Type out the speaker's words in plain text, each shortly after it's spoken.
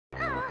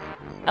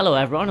Hello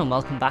everyone and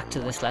welcome back to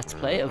this Let's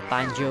Play of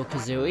Banjo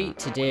Kazooie.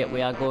 Today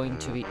we are going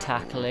to be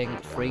tackling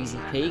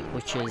Freezeezy Peak,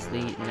 which is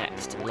the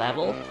next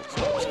level.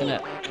 So I'm just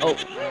gonna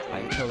try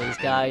and kill these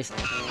guys.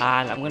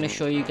 And I'm gonna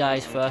show you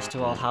guys first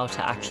of all how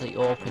to actually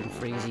open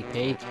Freezeezy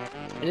Peak.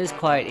 It is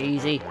quite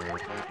easy.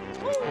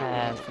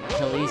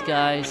 Kill these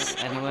guys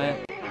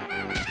anyway.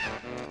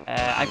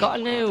 I got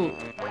a new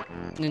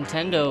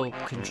Nintendo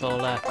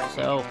controller,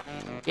 so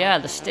yeah,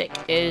 the stick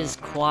is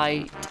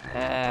quite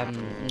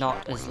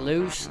not as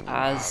loose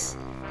as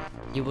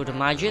you would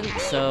imagine,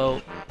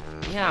 so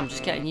yeah, I'm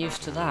just getting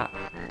used to that.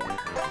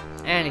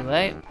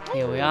 Anyway,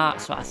 here we are.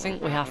 So I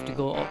think we have to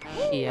go up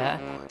here,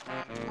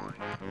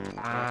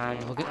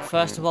 and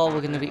first of all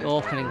we're going to be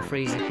opening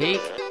Freezeezy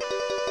Peak,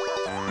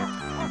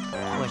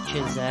 which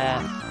is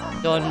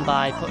done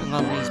by putting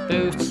on these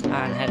boots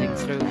and heading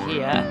through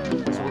here.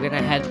 So we're going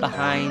to head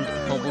behind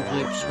Bubble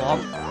Bloop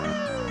Swamp.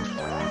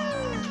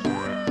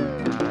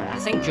 I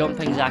think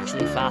jumping's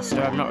actually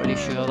faster. I'm not really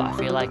sure, but I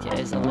feel like it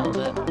is a little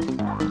bit.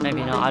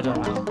 Maybe not, I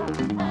don't know.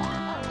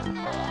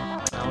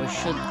 Now we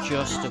should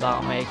just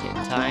about make it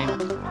in time.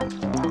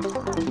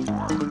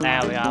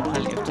 There we are,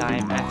 plenty of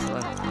time,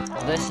 excellent.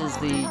 This is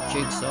the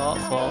jigsaw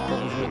for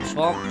Bubble Bloop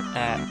Swamp.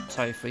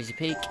 Sorry, Freezeezy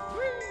Peak.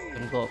 I'm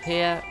going to go up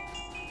here.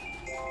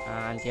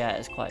 And yeah,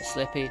 it's quite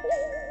slippy.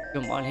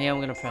 Jump on here, I'm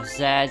going to press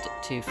Z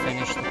to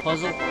finish the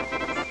puzzle.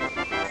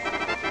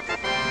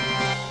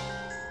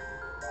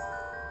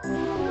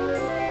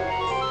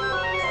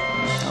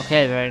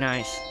 Okay, very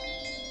nice.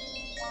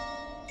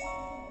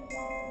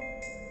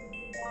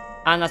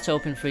 And that's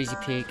open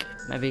Freezeezy Peak.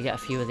 Maybe get a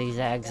few of these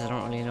eggs, I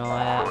don't really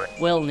know.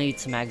 We'll need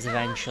some eggs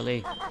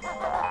eventually.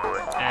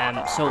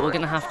 So we're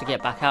going to have to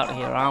get back out of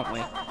here, aren't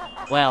we?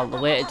 Well, the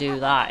way to do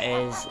that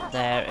is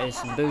there is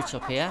some boots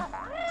up here.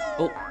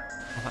 Oh,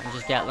 if I can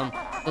just get them.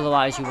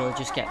 Otherwise you will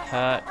just get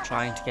hurt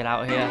trying to get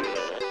out of here.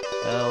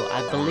 So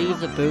I believe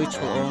the boots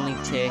will only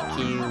take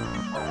you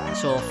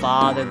so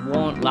far. They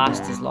won't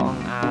last as long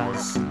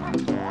as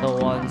the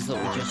ones that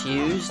we just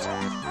used.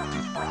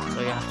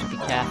 So you have to be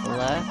careful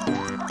there.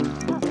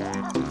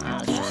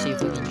 Let's just see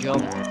if we can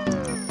jump.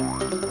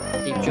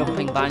 Keep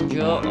jumping,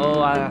 Banjo.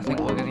 Oh, I think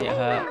we're going to get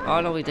hurt.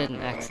 Oh no, we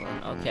didn't.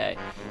 Excellent. Okay.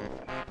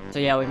 So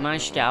yeah, we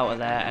managed to get out of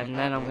there, and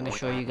then I'm going to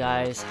show you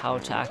guys how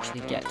to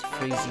actually get to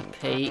Freezeezy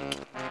Peak.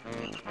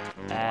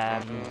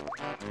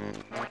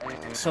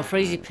 So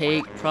Freezeezy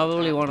Peak,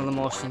 probably one of the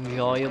most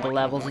enjoyable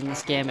levels in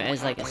this game. It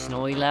is like a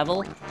snowy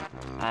level,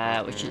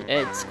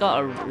 it's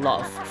got a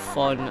lot of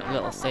fun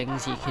little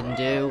things you can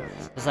do.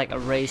 There's like a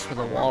race with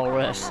a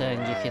walrus, and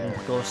you can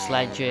go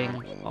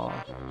sledging or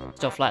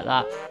stuff like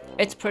that.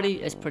 It's pretty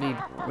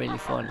really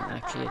fun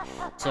actually.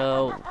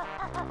 So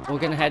we're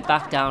gonna head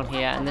back down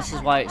here, and this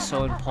is why it's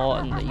so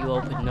important that you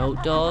open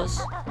note doors,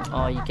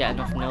 or you get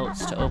enough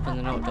notes to open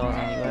the note doors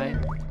anyway.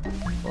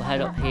 We'll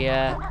head up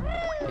here,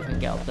 if we can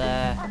get up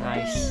there.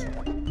 Nice.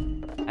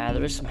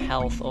 There is some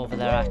health over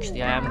there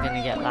actually. I am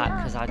gonna get that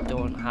because I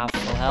don't have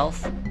full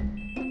health.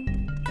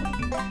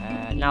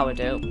 Now I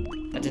do.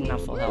 I didn't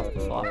have full health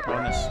before, I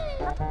promise.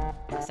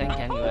 I think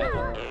anyway.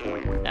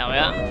 There we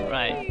are.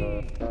 Right.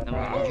 And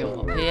we're gonna jump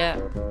up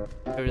here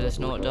through this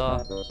note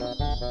door.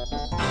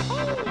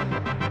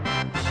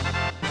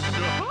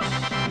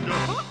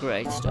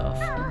 Great stuff.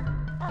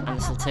 And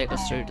this will take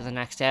us through to the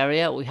next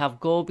area. We have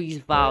Gobi's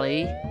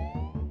Valley.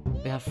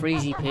 We have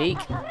Freezeezy Peak.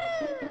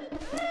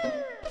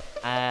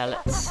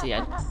 Let's see,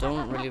 I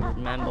don't really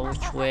remember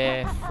which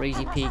way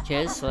Freezeezy Peak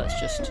is, so let's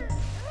just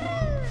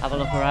have a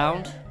look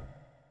around,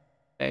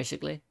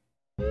 basically.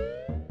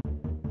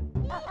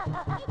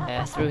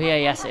 Through here,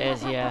 yes it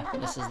is, yeah,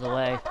 this is the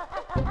way.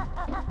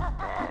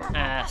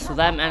 So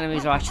them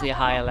enemies are actually a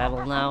higher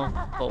level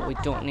now, but we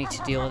don't need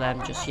to deal with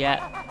them just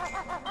yet.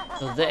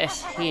 So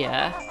this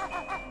here,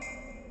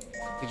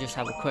 we just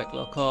have a quick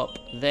look up,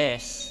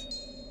 this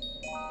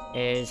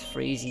is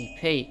Freezeezy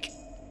Peak.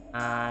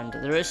 And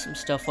there is some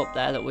stuff up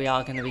there that we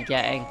are going to be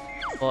getting,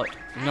 but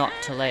not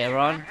till later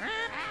on.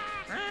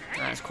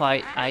 And it's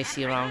quite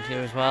icy around here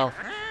as well,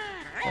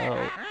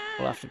 so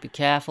we'll have to be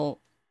careful.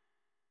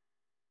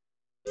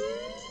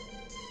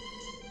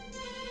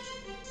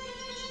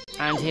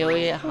 And here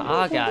we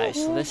are, guys.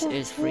 So this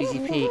is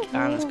Freezeezy Peak,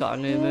 and it's got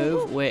a new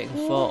move waiting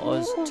for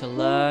us to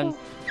learn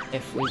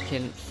if we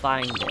can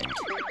find it.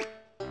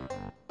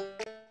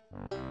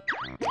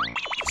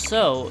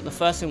 So the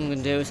first thing we're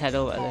going to do is head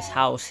over to this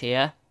house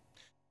here.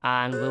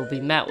 And we'll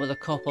be met with a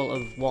couple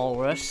of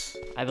walrus.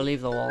 I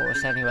believe the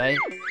walrus anyway.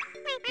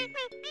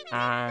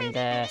 And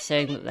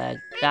saying that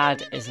their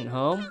dad isn't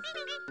home.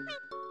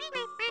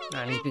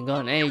 And he's been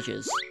gone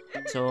ages.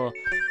 So,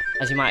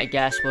 as you might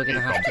guess, we're going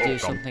to have to do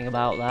something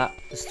about that.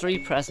 There's 3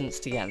 presents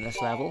to get in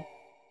this level.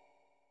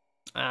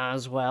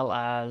 As well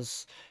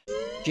as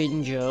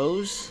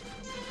Jinjos.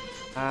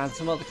 And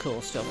some other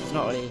cool stuff. There's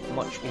not really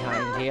much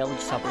behind here. We'll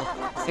just have a look.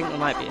 I think there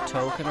might be a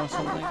token or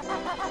something.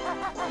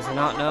 Is there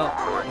not? No.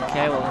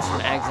 Okay, well there's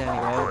some eggs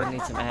anyway. We're gonna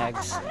need some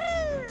eggs.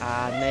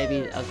 And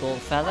maybe a gold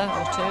feather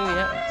or 2,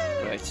 yeah.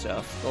 Great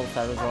stuff. Gold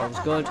feathers are always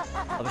good.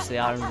 Obviously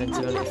our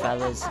invincibility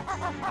feathers.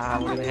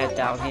 And we're going to head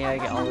down here,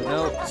 get all the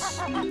notes.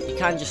 You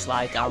can just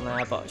slide down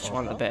there, but I just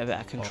want a bit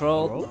of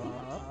control.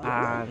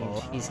 And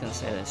he's going to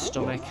say that his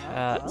stomach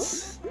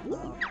hurts.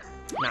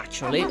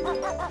 Naturally.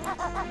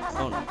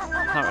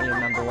 Can't really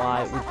remember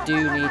why. We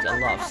do need a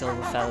lot of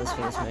silver feathers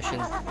for this mission.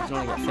 We can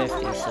only get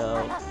 50,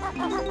 so you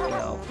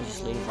know, we'll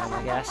just leave them,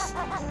 I guess.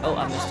 Oh,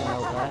 I missed a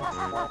note there.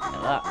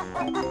 Like that.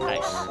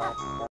 Nice.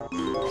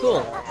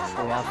 Cool.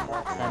 So we have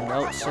them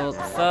notes. So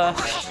the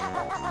first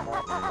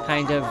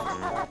kind of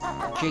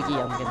jiggy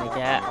I'm gonna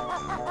get.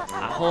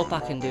 I hope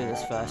I can do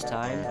this first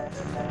time.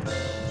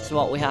 So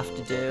what we have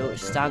to do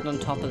is stand on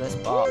top of this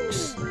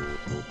box.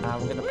 And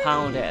we're going to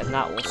pound it, and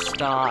that will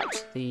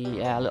start the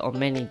little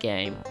mini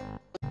game.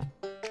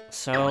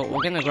 So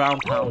we're going to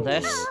ground pound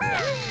this.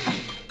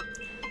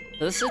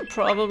 This is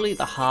probably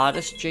the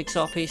hardest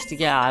jigsaw piece to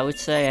get, I would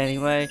say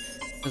anyway,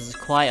 because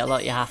there's quite a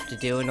lot you have to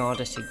do in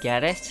order to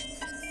get it.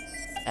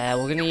 We're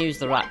going to use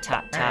the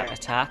rat-tat-tat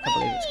attack, I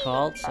believe it's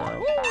called. So there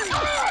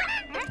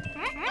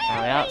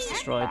we are, it's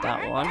destroyed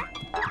that one.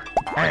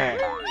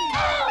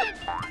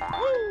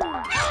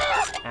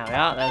 There we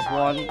are, there's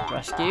one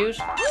rescued.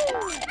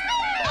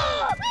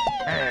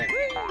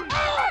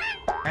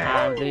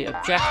 And the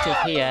objective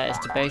here is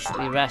to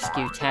basically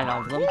rescue 10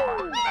 of them. There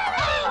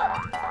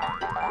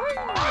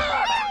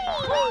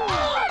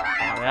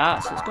we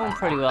are, so it's going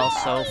pretty well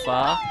so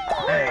far.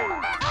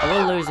 I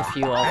will lose a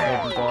few of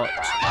them, but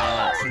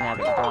it's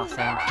inevitable, I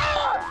think.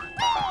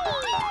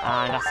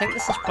 And I think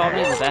this is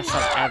probably the best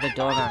I've ever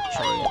done,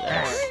 actually, at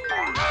this.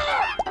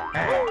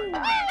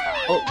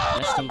 Oh,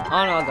 missed him.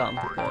 Oh no, I got him.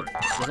 Good.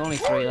 There's only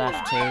 3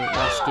 left to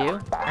rescue.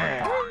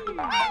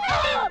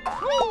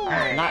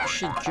 And that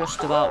should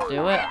just about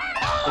do it.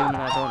 Assuming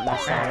I don't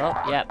mess that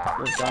up. Yep,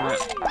 we've done it.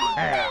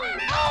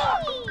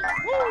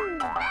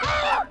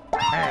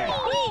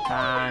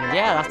 And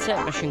yeah, that's it.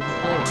 Mission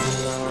complete.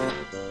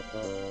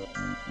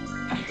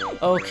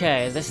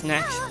 Okay, this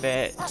next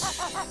bit,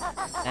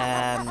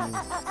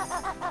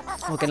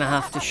 we're gonna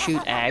have to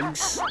shoot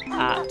eggs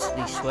at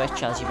the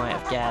switch, as you might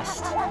have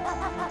guessed.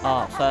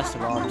 Oh, first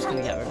of all, I'm just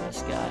gonna get rid of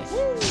this guy,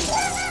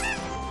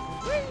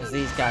 because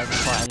these guys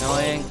are quite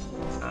annoying.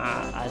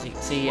 As you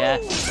can see,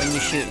 when you're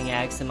shooting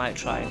eggs, they might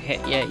try and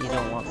hit you. You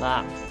don't want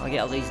that. I'll get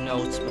all these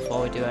notes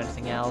before we do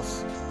anything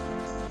else.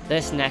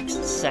 This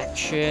next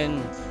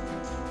section,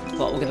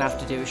 what we're gonna have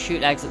to do is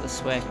shoot eggs at the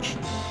switch,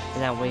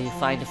 and then we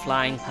find a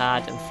flying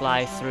pad and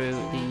fly through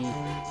the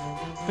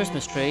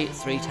Christmas tree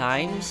 3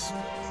 times.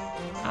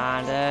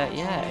 And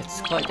yeah,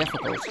 it's quite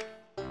difficult.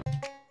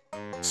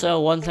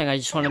 So one thing I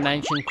just want to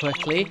mention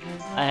quickly,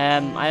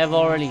 I have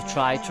already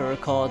tried to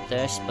record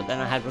this, but then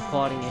I had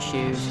recording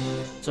issues.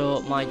 So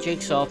my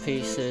jigsaw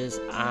pieces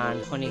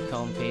and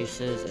honeycomb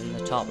pieces in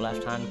the top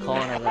left hand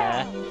corner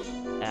there,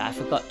 I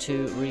forgot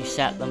to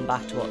reset them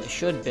back to what they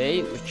should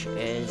be, which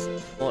is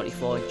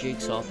 44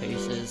 jigsaw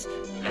pieces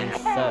and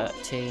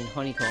 13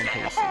 honeycomb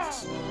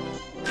pieces.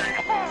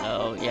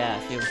 So yeah,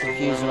 if you were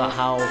confused about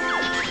how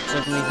I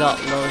suddenly got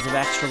loads of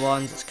extra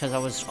ones, it's because I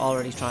was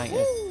already trying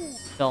to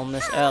film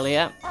this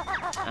earlier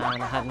and I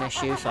had an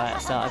issue, so I had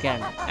to start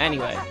again.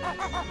 Anyway,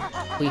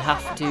 we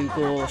have to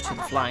go to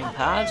the flying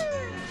pad,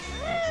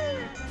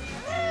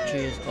 which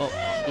is up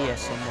here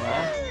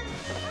somewhere.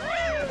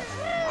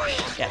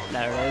 Yeah,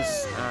 there it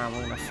is, and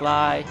we're gonna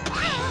fly.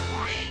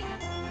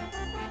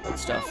 Good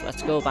stuff.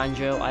 Let's go,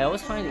 Banjo. I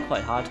always find it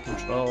quite hard to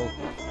control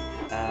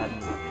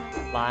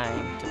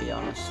flying, to be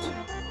honest.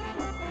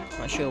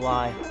 Not sure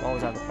why. I've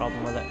always had a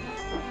problem with it.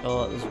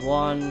 So there's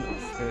one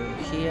through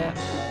here.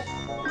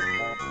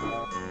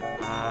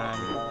 And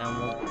then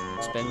we'll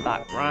spin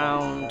back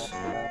round.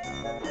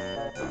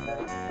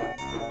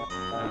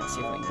 Let's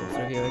see if we can go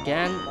through here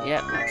again.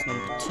 Yep, that's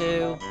number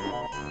 2.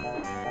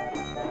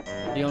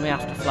 You only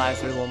have to fly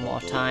through one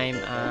more time,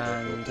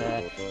 and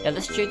yeah,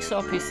 this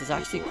jigsaw piece is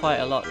actually quite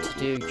a lot to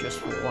do just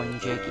for one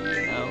jiggy,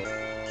 you know.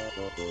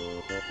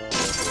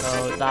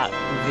 So that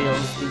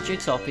reveals the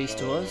jigsaw piece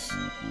to us.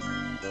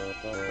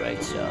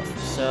 Great stuff.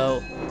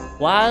 So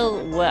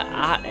while we're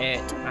at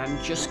it, I'm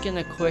just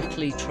gonna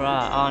quickly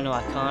try. Oh no,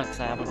 I can't because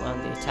I haven't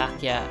learned the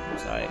attack yet.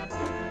 Sorry.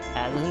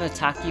 There's an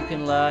attack you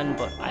can learn,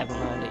 but I haven't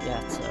learned it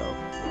yet. So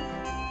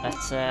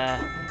let's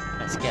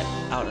get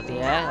out of the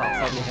air. I'll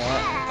probably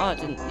hurt. Oh, it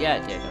didn't. Yeah,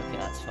 it did. Okay,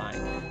 that's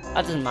fine.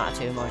 That doesn't matter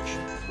too much.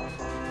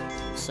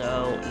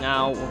 So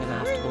now we're gonna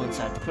have to go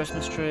inside the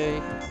Christmas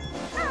tree.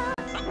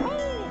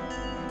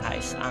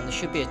 Nice, and there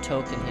should be a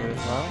token here as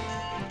well.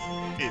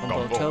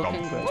 Combo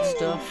token, great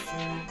stuff.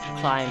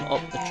 Climb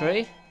up the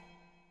tree.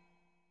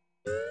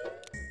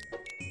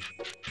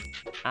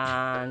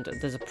 And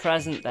there's a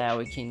present there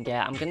we can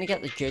get. I'm gonna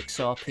get the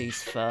jigsaw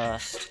piece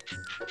first.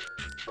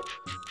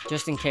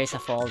 Just in case I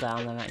fall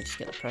down, then I can just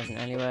get the present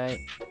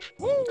anyway.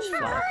 Just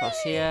fly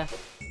across here.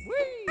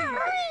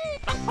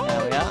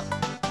 There we are.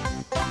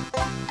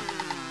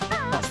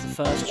 That's the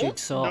first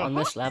jigsaw on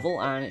this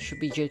level, and it should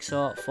be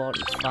jigsaw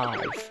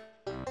 45.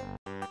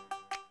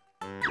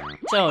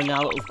 So now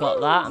that we've got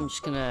that, I'm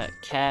just gonna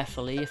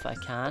carefully, if I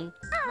can,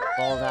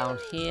 Ball down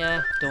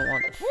here. Don't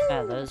want the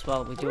feathers.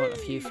 Well, we do want a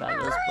few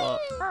feathers, but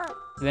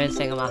the main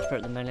thing I'm after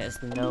at the minute is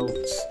the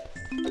notes.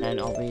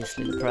 And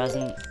obviously the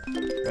present.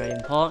 Very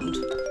important.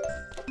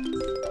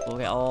 We'll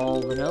get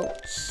all the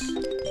notes.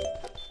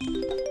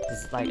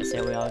 Because, like I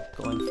say, we are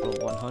going for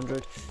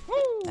 100.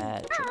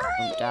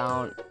 Jump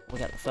down. We'll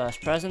get the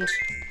first present.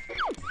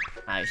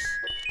 Nice.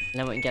 And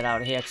then we can get out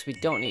of here because we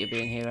don't need to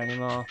be in here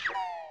anymore.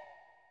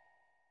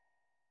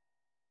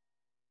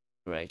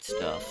 Great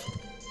stuff.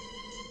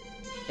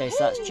 Okay,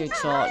 so that's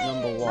jigsaw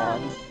number 1.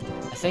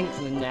 I think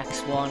the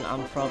next one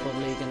I'm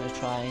probably going to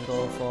try and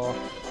go for.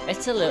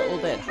 It's a little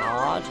bit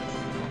hard.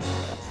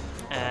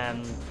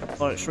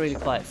 But it's really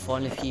quite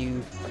fun if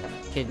you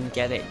can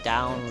get it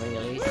down,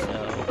 really.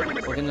 So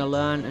we're going to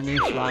learn a new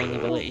flying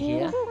ability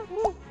here.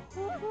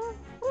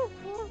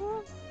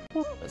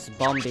 It's a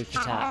bomb beak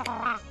attack.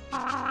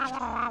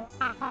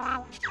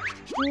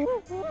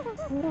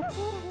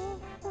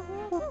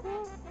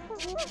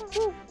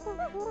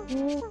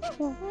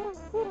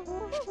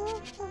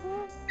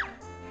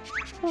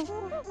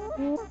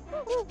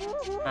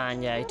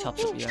 And yeah, he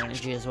tops up your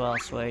energy as well,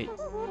 sweet.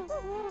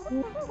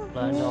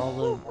 Learned all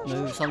the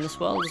moves on this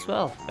world as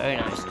well. Very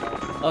nice.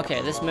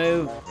 Okay, this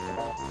move,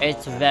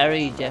 it's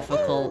very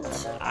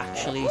difficult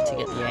actually to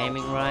get the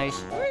aiming right.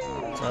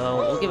 So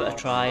we'll give it a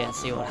try and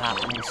see what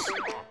happens.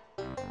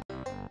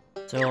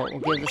 So we'll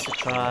give this a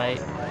try.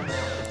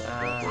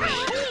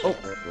 Oh!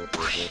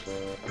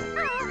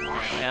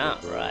 Yeah,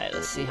 right,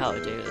 let's see how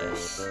to do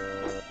this.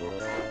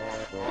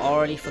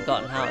 Already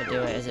forgotten how to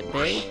do it. Is it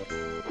B?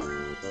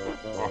 Could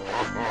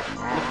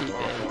be B.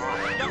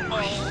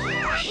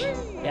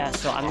 Yeah,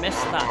 so I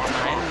missed that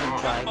time. I'm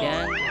gonna try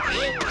again.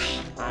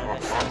 And I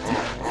missed that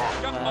time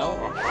as well.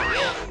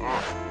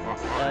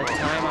 Third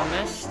time I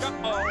missed. There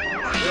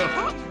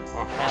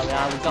we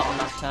are, we got on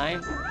that time.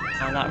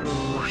 And that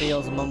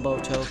reveals a Mumbo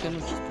token,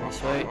 which is pretty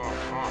sweet.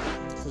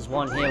 There's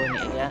one here we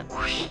need to get.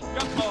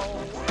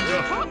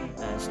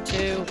 There's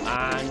 2,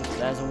 and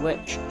there's a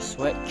witch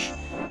switch,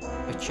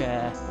 which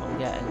we'll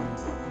get in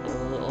a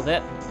little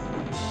bit.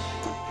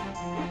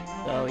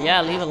 So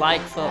yeah, leave a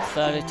like for the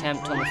third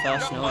attempt on the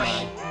first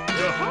snowman.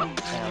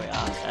 There we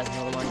are, there's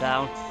another one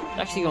down. It's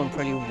actually going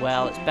pretty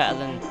well, it's better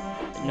than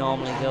it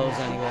normally goes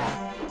anyway.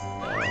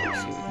 So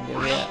let's see what we can do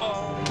here.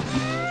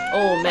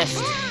 Oh,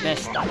 missed,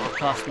 that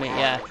cost me,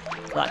 yeah,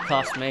 that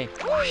cost me.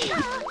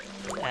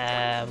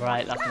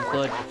 Right, that's not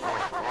good.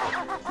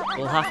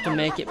 We'll have to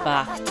make it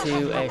back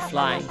to a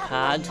flying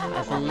pad.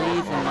 I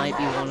believe there might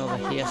be one over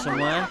here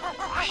somewhere.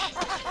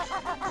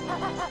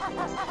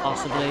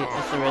 Possibly,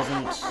 if there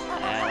isn't,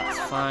 that's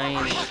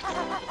fine.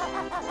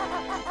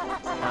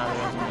 No,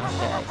 there isn't,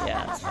 okay,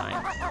 yeah, that's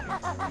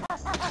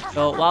fine.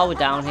 So while we're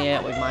down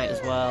here, we might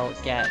as well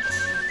get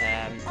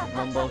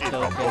Mumbo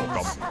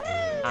tokens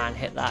and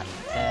hit that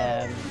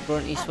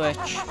grunty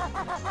switch,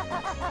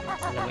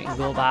 and then we can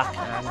go back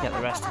and get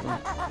the rest of them.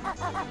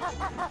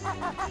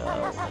 So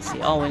let's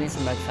see. Oh, we need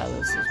some red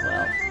feathers as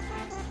well,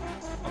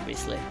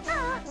 obviously.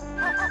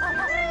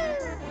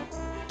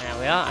 There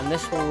we are, and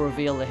this will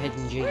reveal the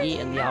hidden Jiggy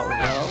in the outer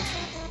world,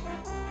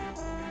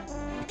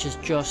 which is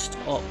just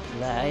up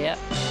there, yeah,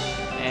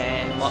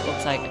 and what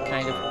looks like a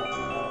kind of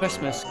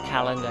Christmas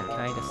calendar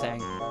kind of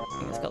thing. I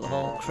think it's got the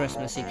whole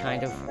Christmassy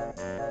kind of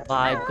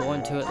vibe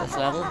going to it, this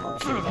level.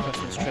 Obviously the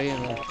Christmas tree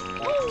and the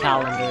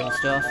calendar and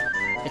stuff.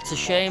 It's a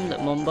shame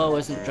that Mumbo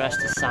isn't dressed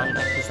as Santa,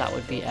 because that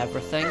would be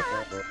everything,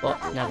 but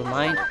never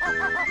mind.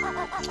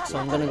 So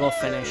I'm gonna go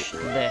finish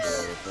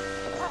this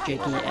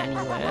Jiggy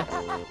anyway.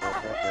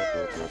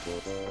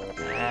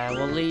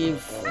 We'll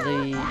leave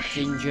the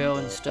Jinjo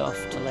and stuff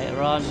to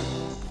later on.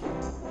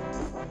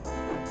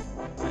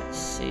 Let's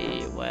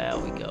see, where are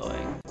we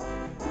going?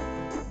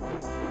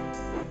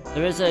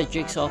 There is a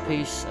jigsaw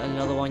piece,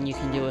 another one you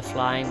can do with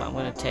flying, but I'm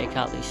going to take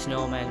out these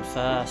snowmen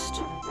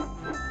first.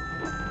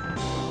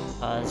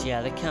 Because,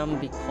 yeah, they can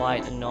be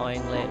quite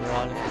annoying later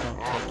on if you don't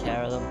take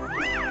care of them.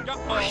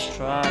 Let's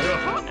try.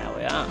 There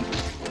we are.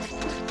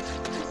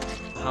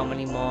 How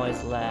many more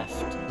is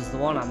left? There's the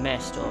one I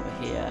missed over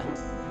here.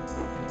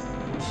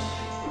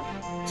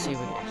 Let's see if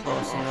we get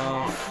close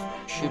enough.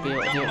 Should be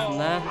able to do it from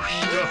there.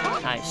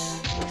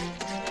 Nice.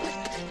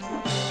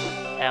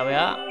 There we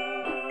are.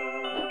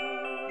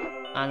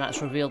 And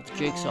that's revealed the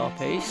jigsaw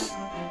piece,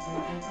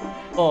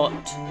 but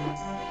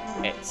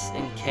it's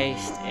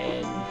encased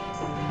in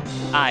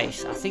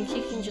ice. I think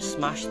you can just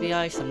smash the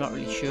ice, I'm not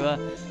really sure,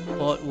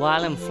 but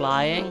while I'm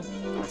flying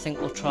I think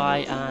we'll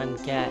try and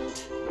get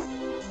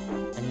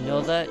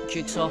another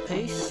jigsaw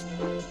piece,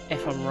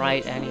 if I'm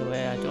right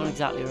anyway. I don't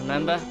exactly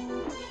remember,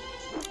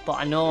 but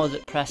I know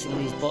that pressing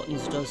these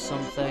buttons does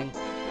something,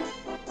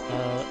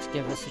 so let's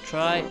give this a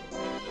try.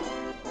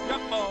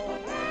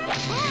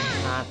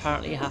 And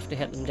apparently you have to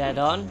hit them dead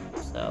on,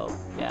 so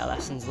yeah,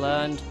 lessons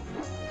learned.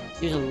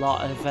 Use a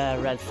lot of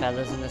red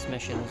feathers in this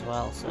mission as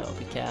well, so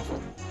be careful.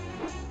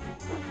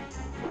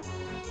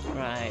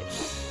 Right,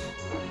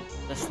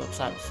 this looks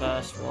like the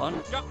first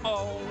one.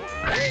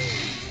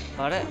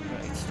 Got it,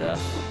 great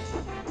stuff.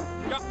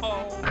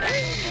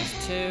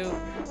 There's 2.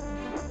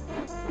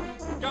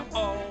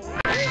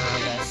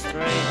 And there's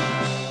 3.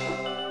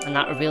 And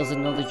that reveals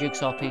another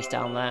jigsaw piece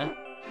down there.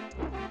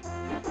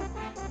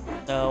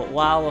 So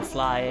while we're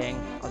flying,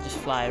 I'll just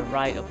fly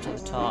right up to the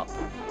top.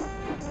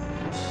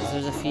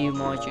 There's a few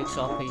more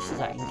jigsaw pieces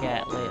I can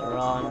get later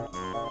on.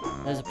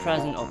 There's a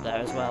present up there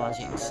as well, as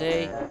you can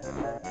see.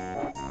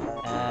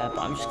 But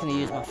I'm just going to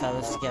use my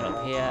feathers to get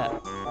up here.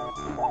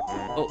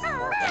 Oh,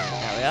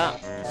 there we are.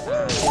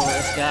 Kill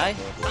this guy.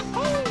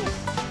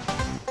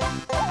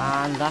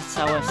 And that's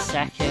our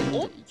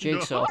second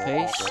jigsaw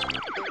piece.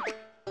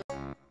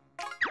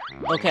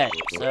 Okay,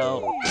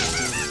 so let's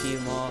use a few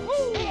more.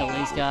 Kill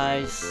these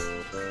guys.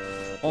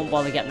 Won't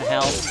bother getting the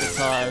health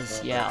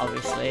because, yeah,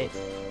 obviously.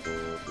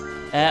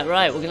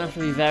 Right, we're going to have to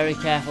be very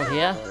careful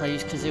here. I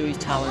use Kazooie's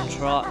Talon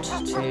Trot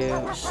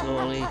to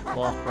slowly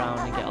walk around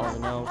and get all the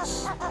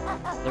notes.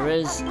 There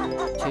is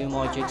 2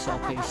 more jigsaw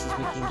pieces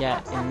we can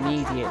get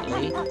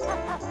immediately.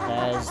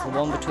 There's the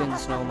one between the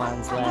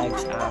snowman's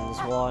legs, and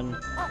there's one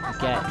you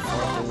get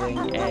for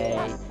doing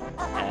a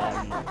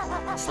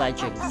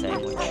sledging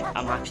thing, which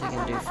I'm actually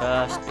going to do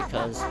first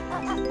because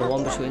the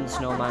one between the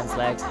snowman's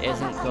legs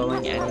isn't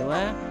going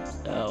anywhere.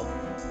 So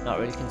not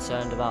really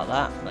concerned about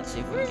that. Let's see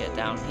if we can get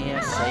down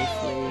here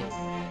safely.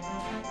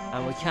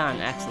 And we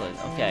can, excellent.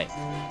 Okay.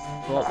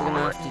 So what we're going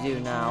to have to do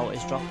now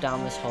is drop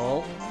down this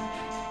hole.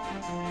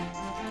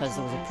 Because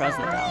there was a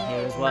present down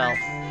here as well.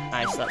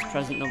 Nice, so that's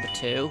present number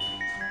 2.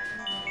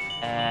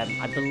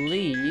 I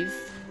believe...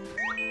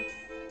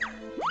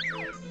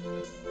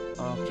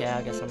 Okay,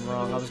 I guess I'm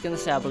wrong. I was going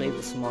to say I believe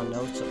there's some more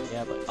notes up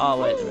here, but... Oh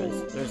wait,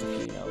 there's a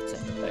few notes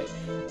anyway.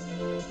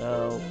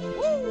 So,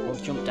 we'll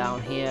jump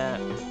down here,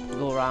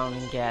 go around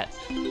and get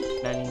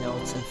many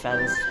notes and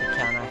feathers as we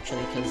can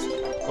actually, because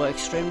we're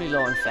extremely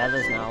low on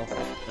feathers now, if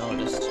you've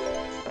noticed.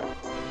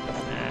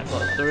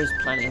 But there is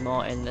plenty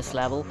more in this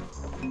level.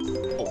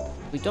 Oh,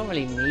 we don't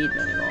really need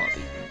many more, to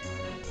be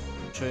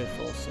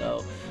truthful,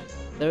 so...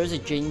 There is a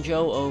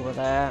Jinjo over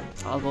there.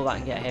 I'll go back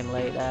and get him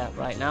later.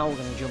 Right now, we're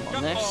going to jump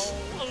on this.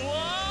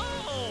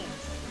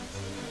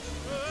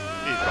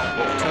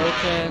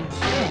 Token.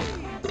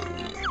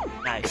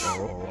 Nice.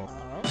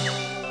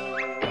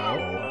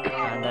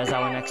 And there's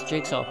our next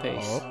jigsaw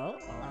piece.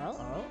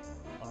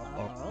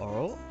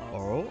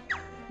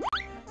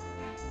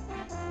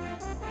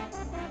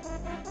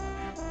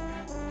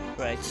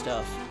 Great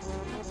stuff.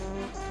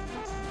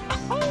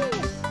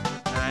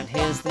 And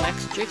here's the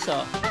next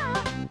jigsaw.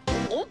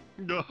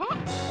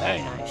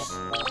 Very nice.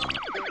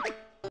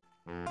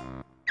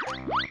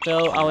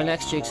 So our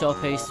next jigsaw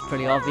piece is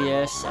pretty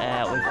obvious.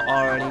 We've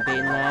already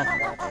been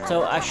there.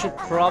 So I should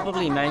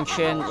probably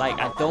mention, like,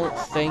 I don't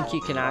think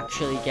you can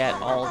actually get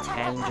all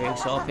 10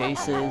 jigsaw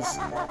pieces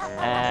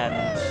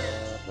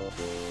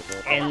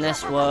in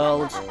this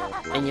world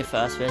in your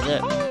first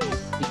visit,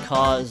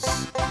 because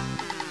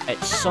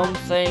it's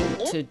something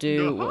to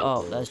do...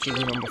 Oh, there's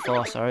jiggy number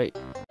 4, sorry.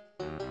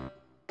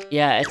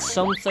 Yeah, it's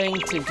something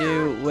to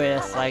do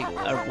with, like,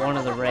 one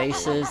of the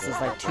races. There's,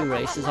 like, 2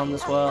 races on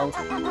this world.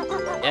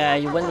 Yeah,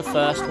 you win the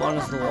first one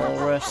as the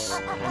walrus,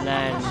 and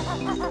then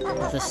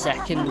the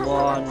second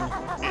one,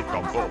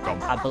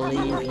 I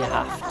believe you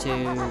have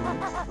to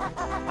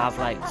have,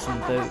 like, some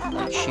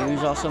like,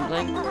 shoes or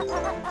something.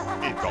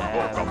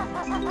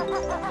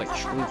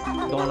 Which we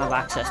don't have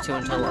access to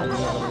until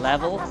another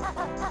level.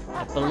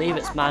 I believe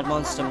it's Mad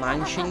Monster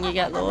Mansion you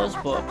get those,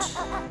 but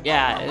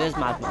yeah, it is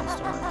Mad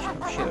Monster Mansion,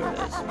 I'm sure it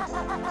is.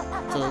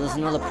 So there's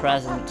another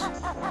present.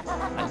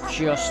 I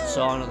just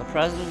saw another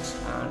present,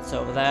 and it's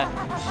over there.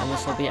 And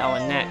this will be our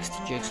next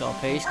jigsaw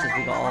piece, because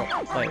we got all...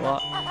 Wait,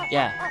 what?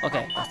 Yeah,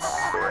 okay,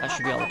 that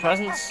should be all the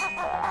presents.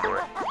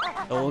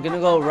 So we're going to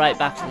go right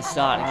back to the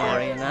starting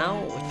area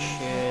now,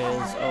 which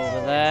is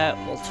over there.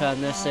 We'll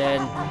turn this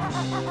in,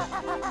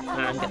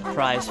 and get the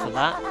prize for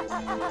that.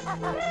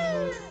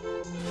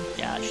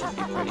 Yeah, it should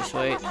be pretty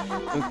sweet.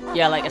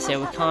 Yeah, like I say,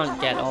 we can't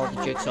get all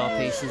the jigsaw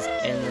pieces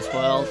in this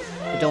world.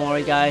 But don't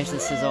worry guys,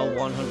 this is our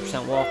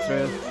 100%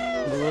 walkthrough.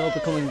 We will be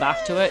coming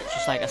back to it,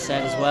 just like I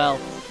said as well.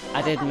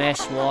 I did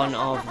miss one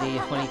of the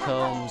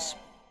honeycombs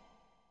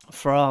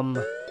from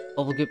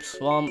Bubblegoop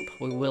Swamp.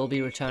 We will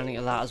be returning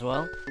to that as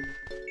well.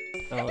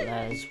 So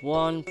there's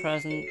one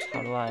present.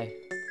 How do I...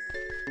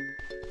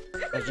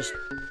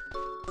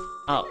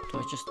 Oh, do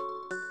I just...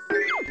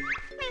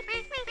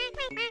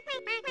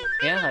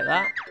 Yeah, like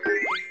that.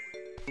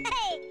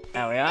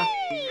 There we are.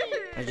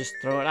 I just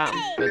throw it at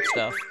him. Good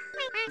stuff.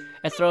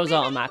 It throws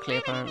automatically,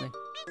 apparently.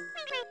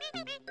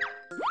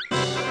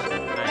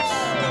 Nice.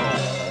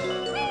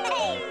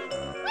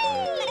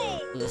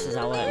 So this is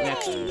our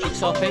next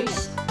jigsaw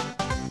piece.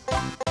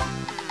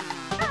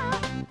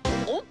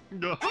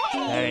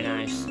 Very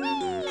nice.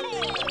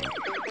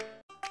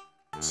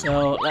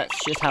 So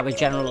let's just have a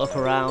general look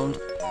around.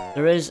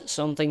 There is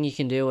something you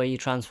can do where you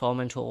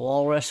transform into a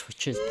walrus,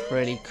 which is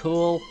pretty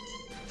cool.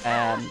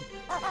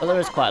 But there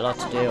is quite a lot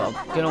to do. I'm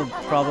gonna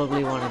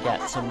probably want to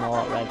get some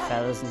more red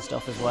feathers and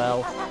stuff as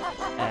well.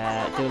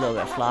 Do a little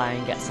bit of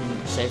flying,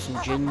 save some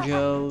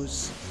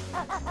Jinjos.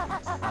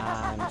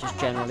 and just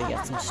generally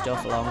get some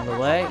stuff along the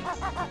way.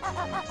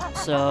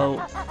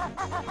 So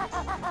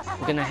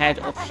we're gonna head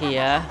up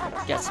here,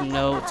 get some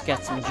notes,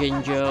 get some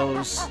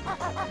Jinjos,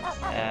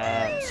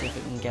 see if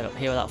we can get up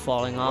here without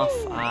falling off.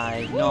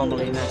 I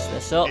normally mess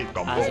this up,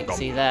 as you can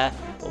see there,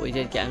 but we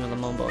did get another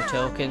Mumbo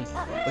token,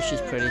 which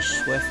is pretty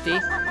swifty.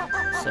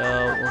 So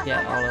we'll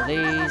get all of these.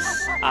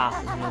 There's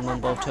another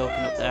Mumbo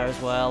token up there as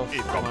well.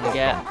 I want to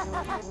get.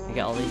 We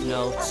get all these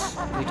notes.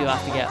 We do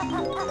have to get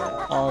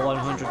all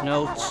 100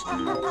 notes.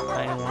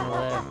 Any one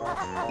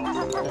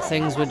of the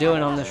things we're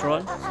doing on this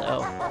run.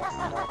 So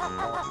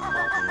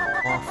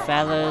more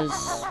feathers,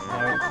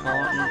 very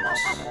important.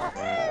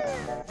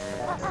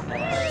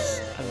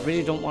 I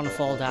really don't want to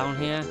fall down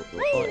here,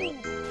 but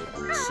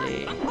let's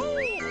see.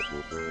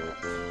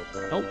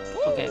 Nope.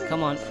 Okay,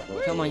 come on.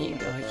 Come on, you can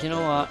do it. You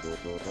know what?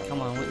 Come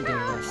on, we can do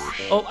this.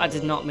 Oh, I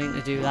did not mean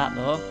to do that,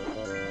 though.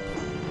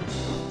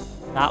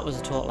 That was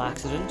a total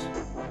accident.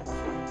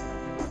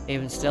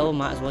 Even still, we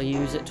might as well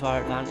use it to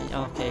our advantage.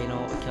 Okay, you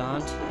know what? We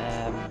can't.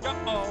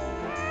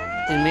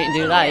 Didn't mean to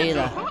do that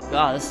either.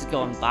 God, this is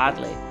going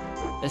badly.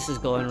 This is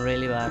going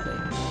really badly.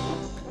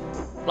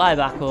 Fly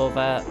back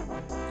over.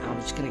 I'm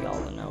just going to get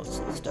all the notes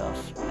and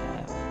stuff.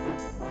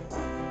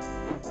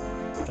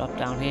 Drop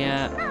down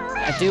here.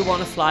 I do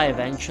want to fly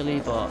eventually,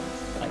 but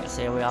like I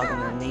say, we are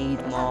going to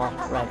need more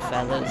red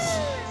feathers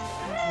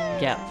to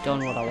get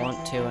done what I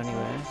want to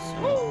anyway.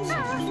 So let's see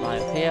if we can fly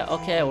up here.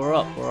 Okay, we're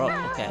up,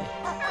 okay.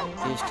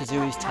 Use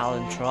Kazooie's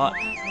Talon Trot.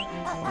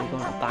 We're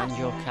going to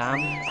Banjo Cam.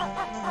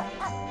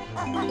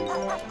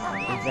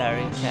 Be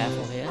very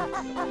careful here.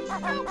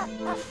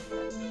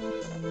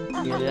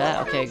 You do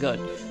that? Okay, good.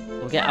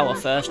 We'll get our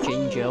first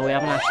Jinjo. We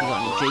haven't actually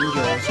got any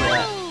Jinjos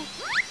yet.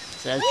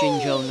 So there's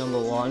Jinjo number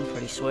 1,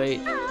 pretty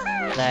sweet.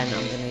 Then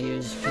I'm going to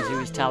use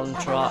Kazooie's Talon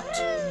Trot.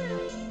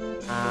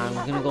 And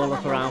we're going to go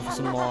look around for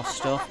some more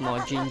stuff, more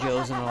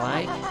Jinjos and the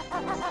like.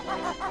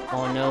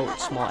 More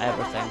notes, more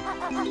everything.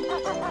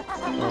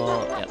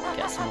 So, yep,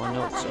 get some more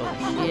notes over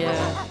here.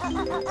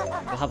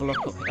 We'll have a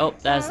look up. Oh,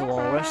 there's the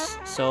walrus.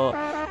 So,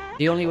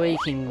 the only way you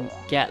can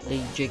get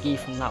the Jiggy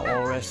from that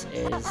walrus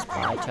is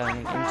by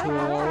turning into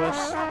a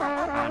walrus.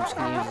 I'm just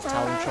going to use his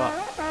Talon Trot.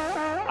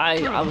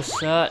 I was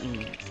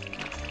certain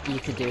you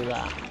could do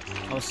that.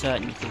 I was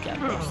certain you could get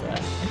across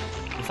there.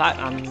 In fact,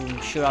 I'm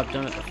sure I've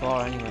done it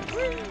before anyway.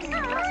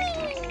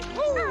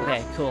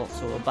 Okay, cool.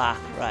 So we're back.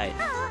 Right.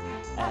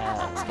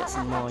 Let's get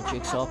some more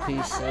jigsaw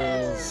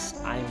pieces.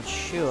 I'm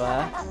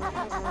sure...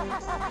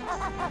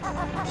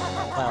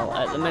 Well,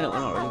 at the minute we're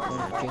not really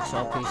going for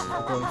jigsaw pieces.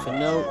 We're going for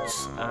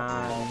notes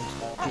and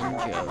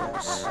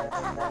Jinjos.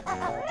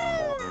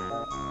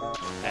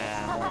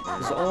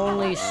 There's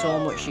only so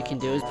much you can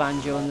do as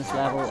Banjo in this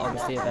level.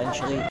 Obviously,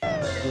 eventually,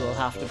 we will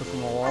have to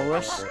become a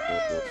walrus.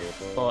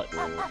 But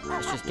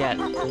let's just get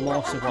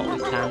most of what we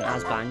can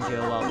as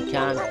Banjo while we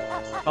can.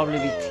 Probably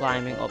be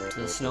climbing up to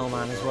the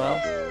snowman as well.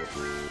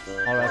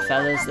 All red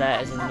feathers. There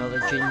is another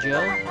Jinjo.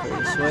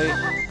 Pretty sweet.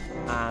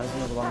 There's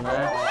another one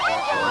there.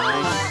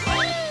 Nice.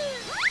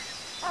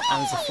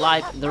 And there's a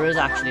fly. There is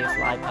actually a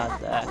fly pad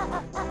there.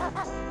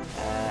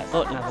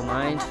 But never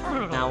mind.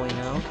 Now we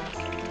know.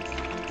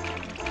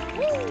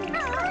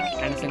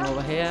 Anything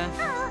over here?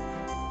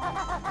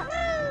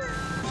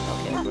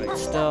 Okay, great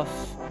stuff.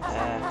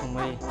 Can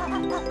we?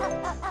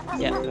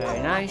 Yep,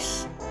 very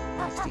nice.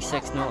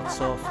 66 notes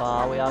so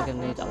far. We are going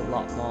to need a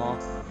lot more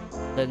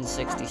than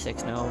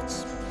 66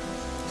 notes.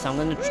 So I'm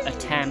going to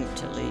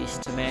attempt at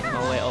least to make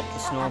my way up the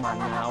snowman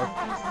now.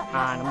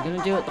 And I'm going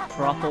to do it the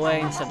proper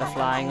way instead of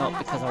flying up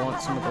because I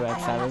want some of the red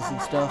feathers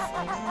and stuff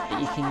that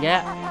you can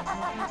get.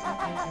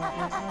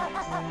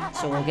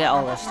 So we'll get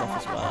all this stuff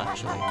as well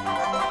actually.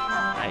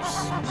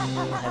 Nice.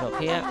 We'll head up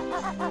here.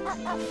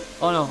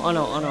 Oh no, oh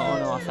no, oh no, oh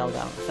no, I fell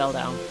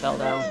down.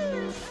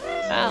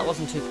 That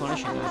wasn't too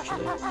punishing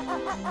actually.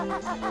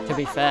 To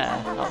be fair,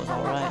 that was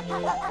alright.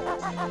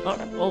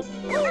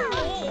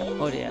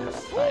 Oh dear.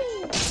 Right.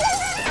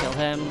 Kill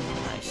him.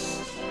 Nice.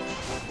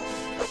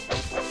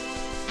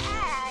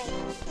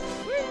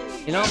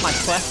 You know, my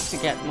quest to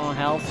get more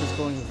health is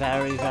going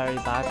very, very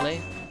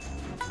badly.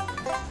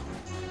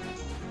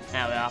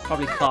 There we are.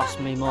 Probably cost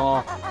me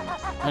more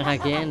than I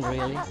gained,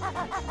 really.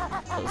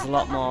 But there's a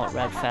lot more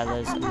red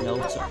feathers and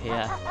notes up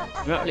here.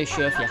 I'm not really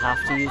sure if you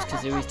have to use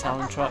Kazooie's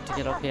Talon Trot to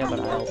get up here, but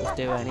I always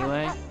do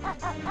anyway.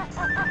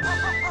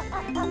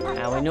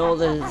 Now we know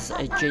there's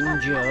a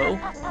Jinjo,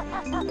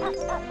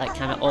 like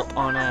kind of up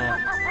on a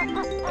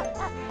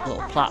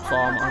little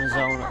platform on his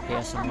own up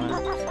here somewhere.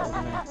 So we're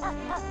gonna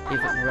see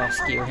if we can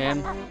rescue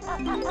him.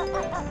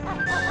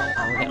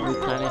 And we're getting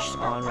replenished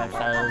on red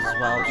feathers as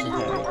well, which is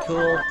very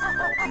cool.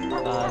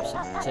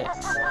 5, 6.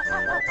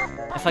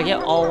 If I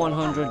get all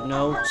 100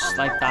 notes,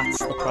 like that's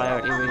the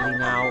priority really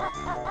now.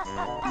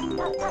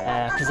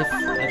 Because if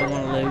I don't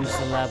want to lose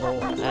the level,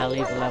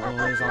 leave the level and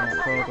lose all my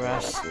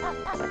progress.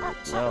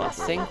 So I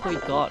think we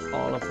got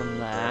all of them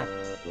there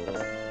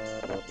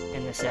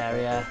in this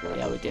area.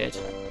 Yeah, we did.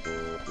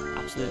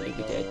 Absolutely,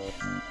 we did.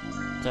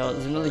 So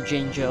there's another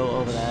Jinjo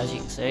over there, as you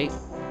can see.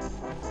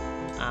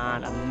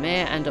 and I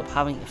may end up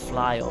having to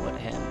fly over to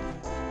him.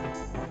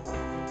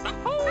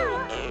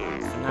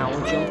 For now,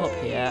 we'll jump up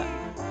here.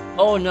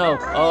 Oh no,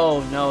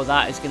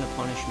 that is going to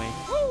punish me.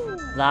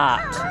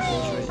 That is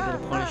really going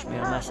to punish me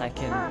unless I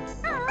can...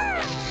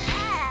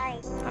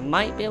 I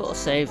might be able to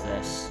save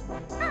this.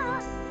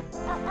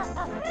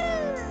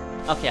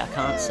 Okay, I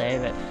can't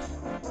save it.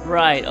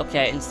 Right,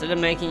 okay, instead of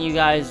making you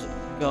guys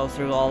go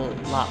through all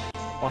that,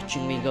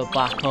 watching me go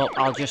back up,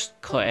 I'll just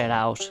cut it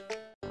out.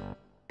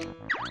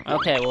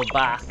 Okay, we're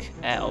back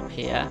up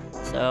here.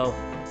 So,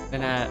 I'm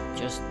gonna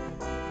just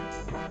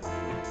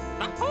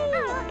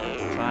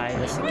try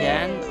this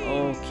again.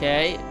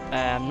 Okay,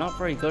 I'm not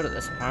very good at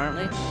this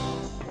apparently.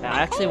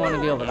 I actually want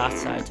to be over that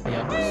side, to be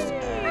honest.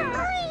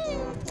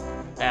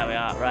 There we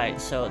are, right,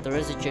 so there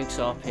is a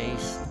jigsaw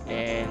piece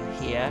in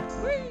here.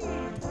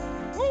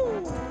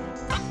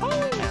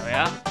 There we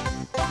are.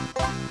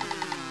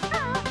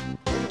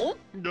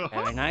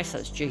 Very nice,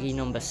 that's Jiggy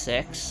number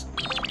 6.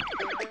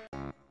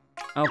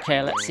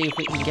 Okay, let's see if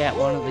we can get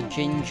one of the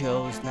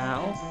Jinjos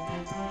now.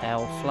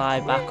 We'll fly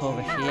back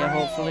over here,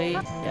 hopefully.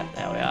 Yep,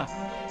 there we are.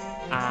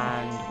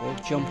 And we'll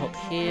jump up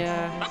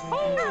here.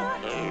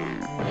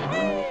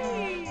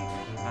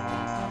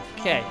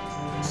 Okay,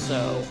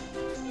 so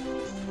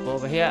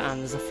over here,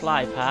 and there's a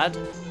fly pad.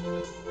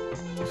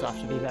 Just have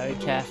to be very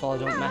careful I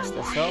don't mess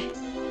this up.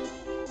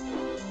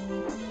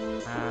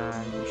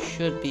 And we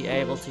should be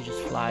able to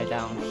just fly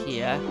down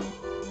here.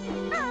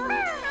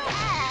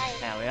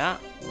 There we are.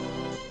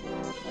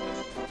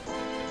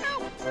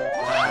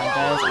 And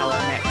there's our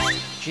next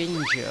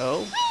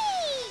Jinjo.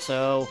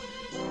 So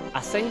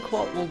I think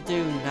what we'll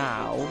do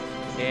now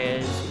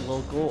is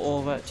we'll go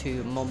over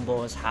to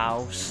Mumbo's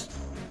house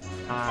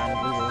and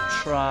we will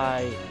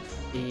try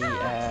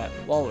the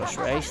walrus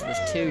race.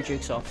 There's 2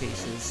 jigsaw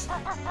pieces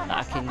that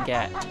I can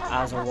get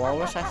as a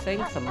walrus, I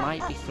think. There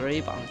might be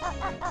 3, but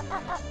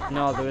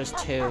no, there is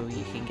 2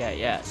 you can get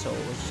yet. So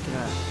we're just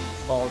gonna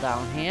fall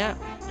down here.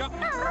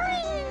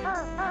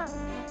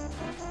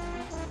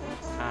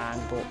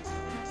 And we'll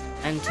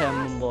enter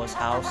Mumbo's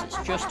house. It's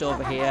just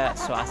over here,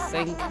 so I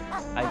think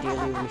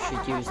ideally we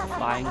should use the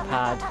flying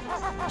pad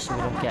just so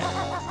we don't get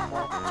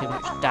too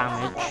much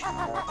damage.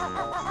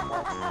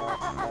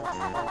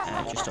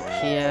 Just up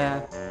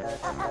here.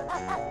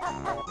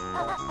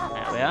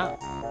 There we are.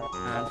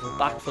 And we'll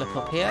backflip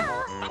up here.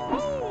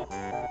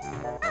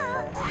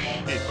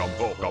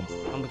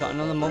 And we've got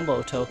another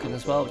Mumbo token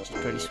as well, which is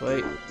pretty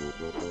sweet.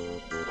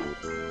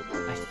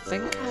 I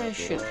think I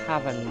should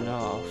have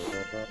enough.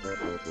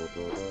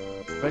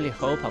 Really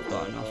hope I've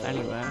got enough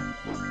anyway.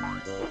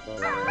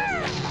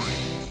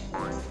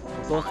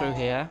 We'll go through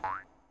here.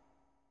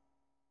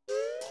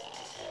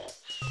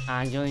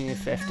 And you only need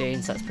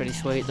 15, so that's pretty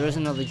sweet. There is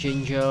another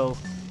Jinjo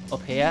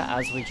up here,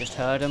 as we just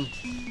heard him.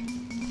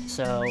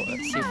 So,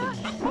 let's see if we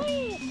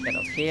can get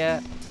up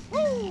here.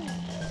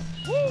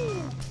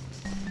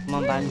 Come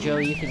on, Banjo,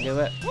 you can do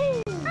it.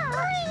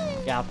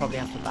 Yeah, I'll probably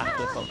have to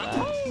backflip up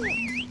there.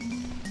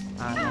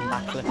 And then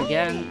backflip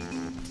again.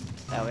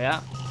 There we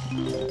are.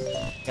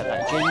 Get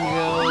that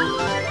Jinjo.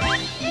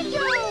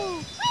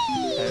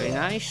 Very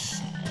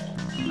nice.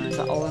 And is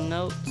that all the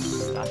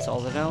notes? That's all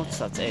the notes.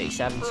 That's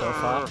 87 so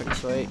far. Pretty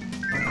sweet.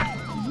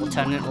 We'll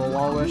turn it into a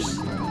walrus.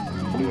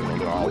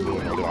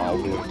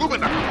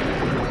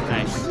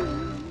 Nice.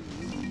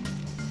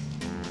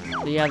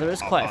 So yeah, there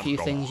is quite a few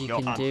things you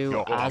can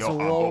do as a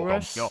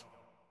walrus.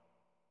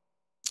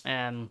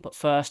 But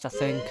first I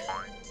think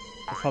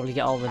we'll probably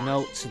get all the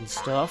notes and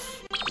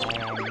stuff.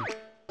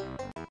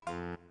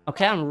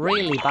 Okay, I'm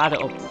really bad at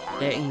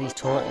updating these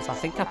totals. I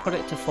think I put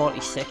it to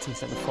 46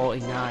 instead of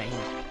 49.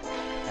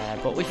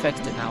 But we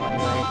fixed it now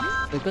anyway.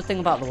 The good thing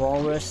about the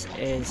walrus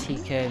is he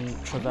can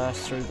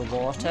traverse through the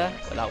water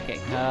without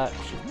getting hurt,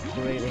 which is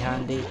really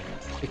handy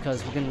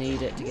because we're going to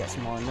need it to get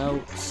some more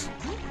notes,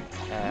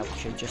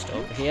 which are just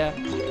over here.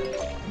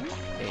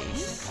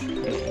 Base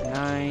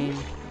 89.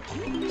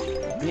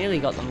 Nearly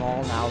got them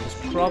all now.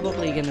 There's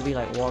probably going to be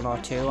like 1 or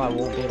 2 I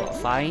won't be able to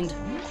find.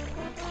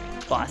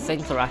 But I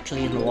think they're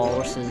actually in the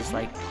walrus's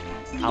like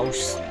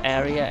house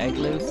area,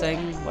 igloo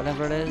thing,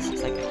 whatever it is.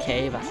 It's like a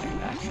cave, I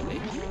think,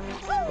 actually.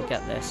 We'll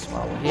get this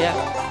while we're here.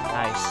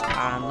 Nice.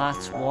 And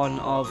that's one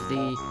of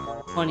the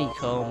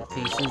honeycomb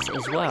pieces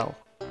as well.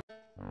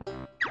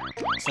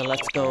 So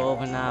let's go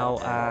over now,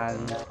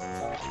 and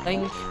I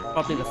think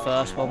probably the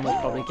first one we'll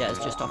probably get is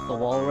just off the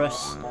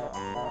walrus.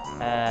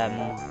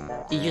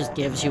 He just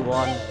gives you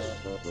one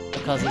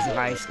because he's a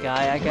nice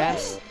guy, I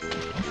guess.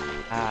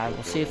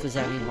 We'll see if there's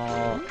any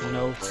more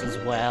notes as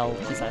well,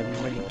 because I'm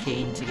really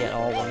keen to get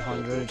all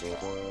 100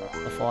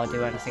 before I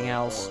do anything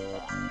else.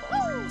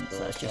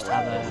 So let's just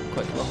have a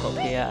quick look up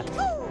here.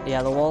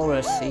 Yeah, the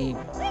walrus, he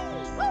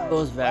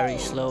goes very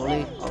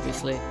slowly,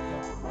 obviously.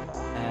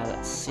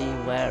 Let's see,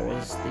 where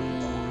is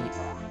the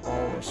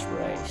walrus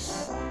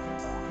race?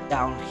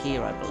 Down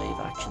here, I believe,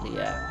 actually,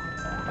 yeah.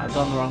 I've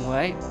gone the wrong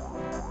way.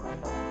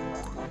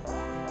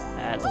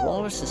 The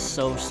walrus is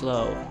so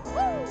slow.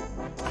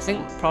 I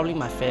think probably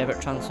my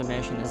favourite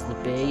transformation is the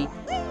bee,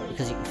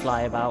 because you can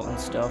fly about and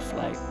stuff,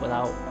 like,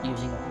 without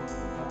using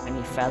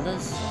Any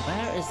feathers?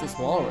 Where is this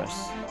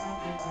walrus?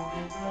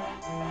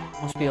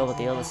 Must be over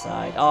the other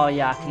side. Oh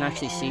yeah, I can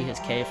actually see his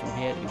cave from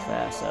here, to be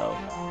fair, so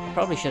I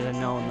probably should have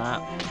known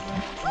that.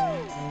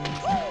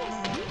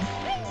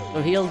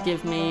 So he'll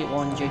give me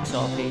one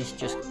jigsaw piece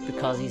just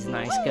because he's a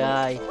nice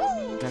guy.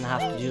 Then I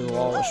have to do the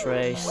walrus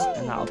race,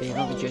 and that'll be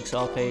another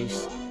jigsaw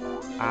piece.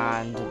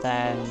 And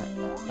then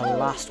the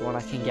last one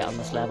I can get on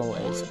this level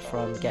is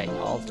from getting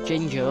all the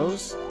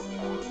Jinjos.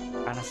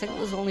 And I think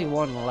there's only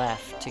one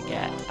left to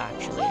get,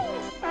 actually.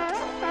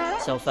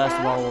 So first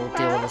of all, we'll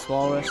deal with this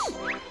walrus.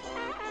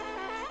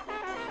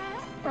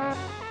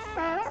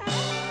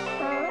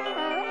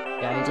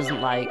 Yeah, he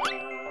doesn't like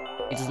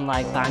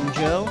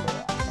Banjo.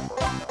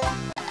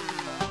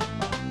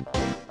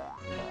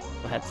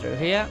 We'll head through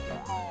here.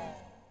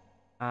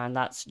 And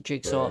that's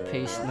jigsaw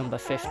piece number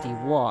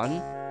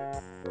 51,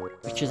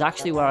 which is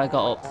actually where I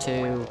got up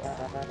to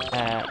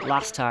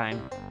last time.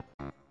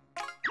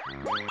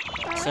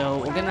 So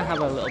we're going to have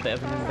a little bit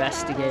of an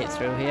investigate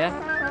through here.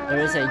 There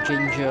is a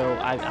Jinjo,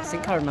 I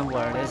think I remember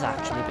where it is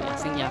actually, but I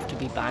think you have to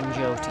be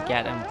Banjo to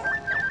get him.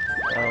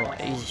 So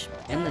he's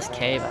in this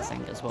cave, I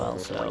think, as well.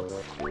 So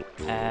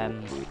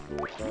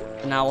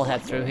now we'll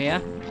head through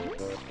here.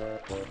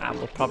 And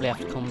we'll probably have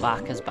to come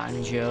back as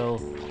Banjo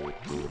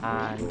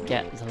and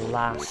get the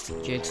last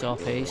jigsaw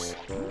piece.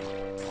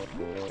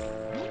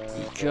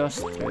 Just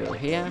through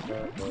here.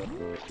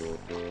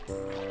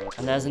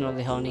 And there's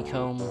another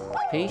honeycomb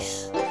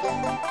piece.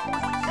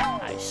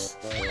 Nice.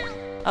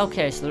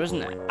 Okay, so there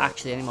isn't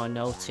actually any more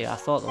notes here. I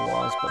thought there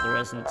was, but there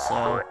isn't,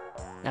 so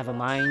never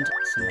mind.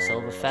 Some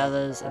silver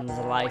feathers, and there's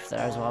a life there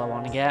as well I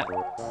want to get.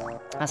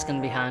 That's going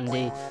to be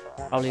handy,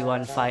 probably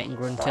when fighting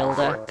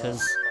Gruntilda,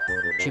 because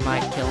she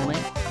might kill me.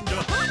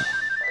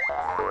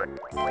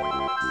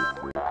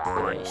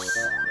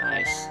 Nice,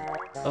 nice.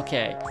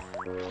 Okay,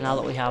 now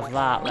that we have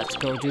that, let's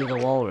go do the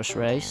walrus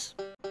race.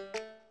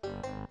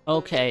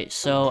 Okay,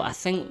 so I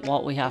think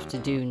what we have to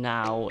do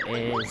now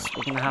is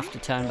we're going to have to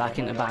turn back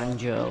into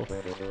Banjo.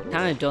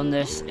 Kind of done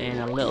this in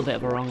a little bit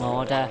of a wrong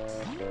order.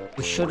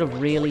 We should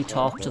have really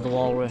talked to the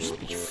walrus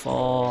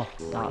before,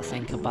 now I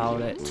think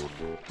about it.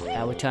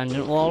 We turned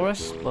into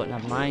walrus, but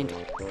never mind.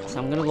 So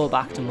I'm going to go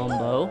back to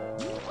Mumbo.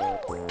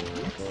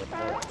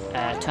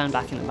 Turn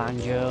back into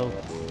Banjo.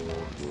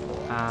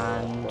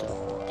 And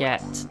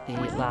get the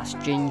last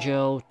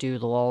Jinjo, do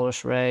the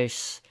walrus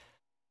race.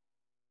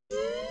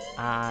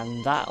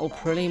 And that'll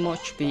pretty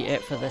much be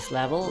it for this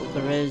level.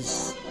 There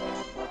is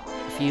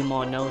a few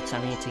more notes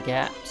I need to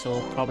get, so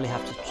we'll probably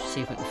have to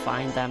see if we can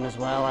find them as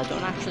well. I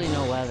don't actually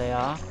know where they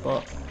are,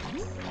 but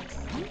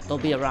they'll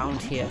be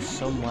around here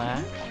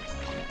somewhere.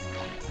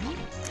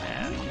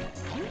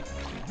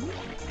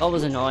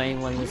 Always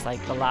annoying when there's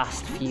like the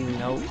last few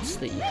notes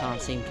that you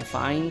can't seem to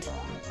find,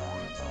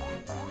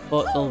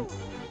 but they'll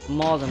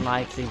more than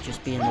likely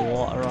just be in the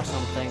water or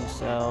something,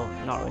 so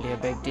not really a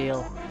big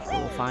deal.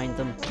 We'll find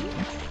them.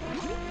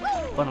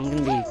 But I'm going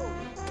to be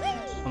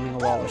becoming a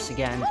walrus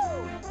again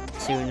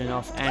soon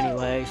enough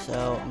anyway,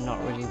 so I'm not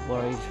really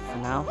worried for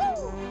now.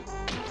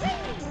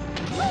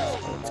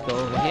 So let's go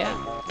over here.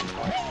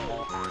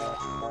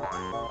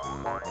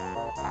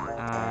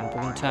 And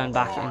we're going to turn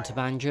back into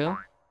Banjo.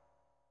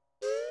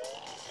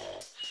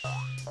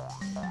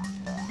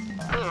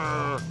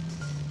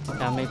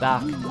 Turn me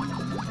back.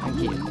 Thank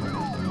you.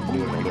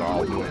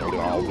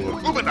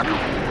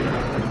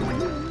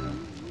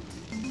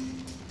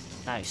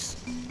 Nice.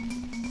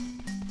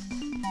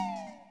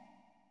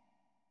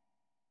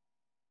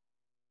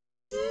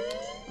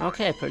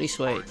 Okay, pretty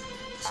sweet.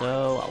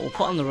 So we'll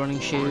put on the running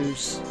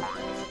shoes,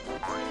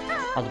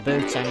 or the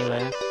boots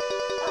anyway,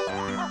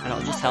 and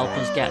it'll just help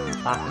us get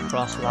back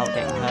across without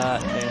getting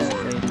hurt,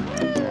 basically.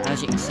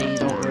 As you can see, you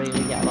don't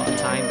really get a lot of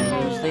time to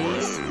use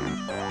these.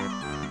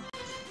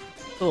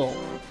 Cool.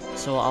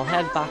 So I'll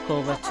head back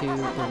over to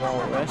the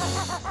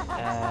walrus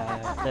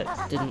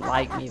that didn't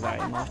like me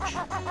very much.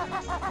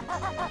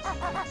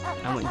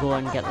 And we'll go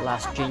and get the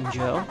last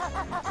Jinjo.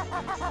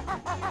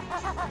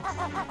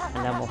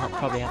 And then we'll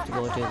probably have to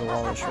go do the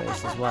walrus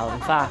race as well. In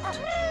fact,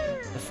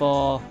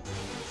 before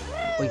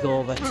we go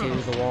over to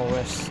the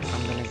walrus,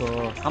 I'm going to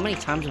go... How many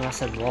times have I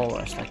said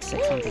walrus? Like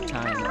 600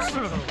 times.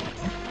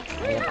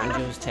 Yeah,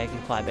 Banjo's taking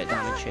quite a bit of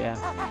damage here.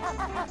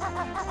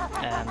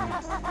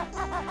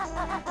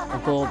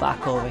 We'll go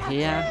back over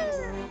here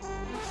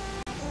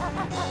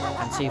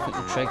and see if we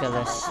can trigger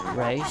this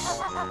race.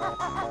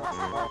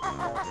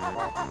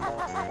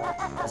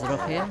 Is it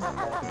up here?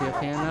 Is he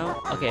up here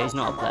now? Okay, he's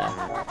not up there,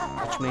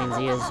 which means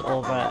he is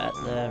over at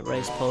the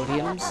race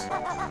podiums.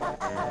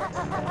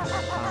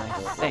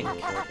 I think.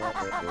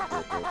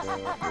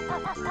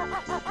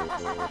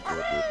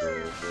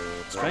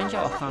 Strange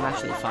how I can't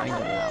actually find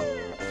him now.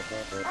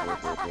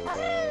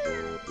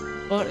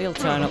 But he'll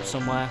turn up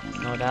somewhere,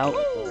 no doubt.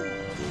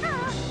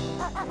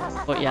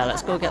 But yeah,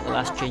 let's go get the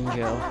last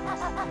Jinjo.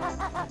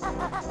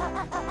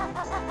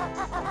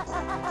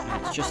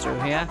 And it's just through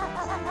here.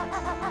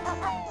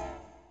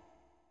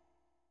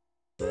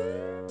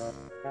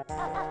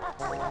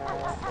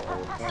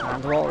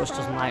 And the walrus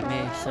doesn't like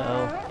me, so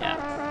yeah.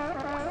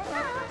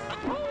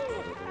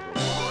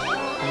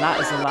 And that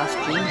is the last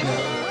ginger.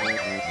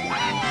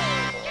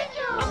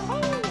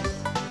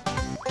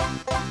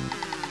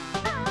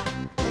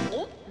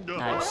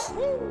 Nice.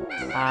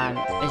 And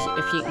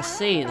if you can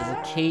see, there's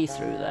a key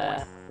through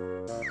there.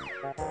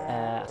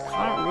 I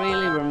can't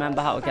really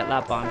remember how to get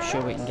that, but I'm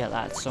sure we can get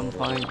that at some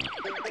point.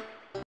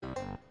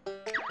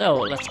 So,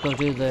 let's go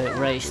do the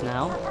race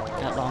now,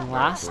 at long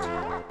last.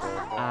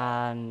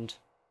 And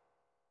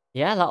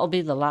yeah, that'll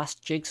be the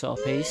last jigsaw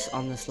piece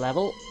on this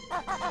level.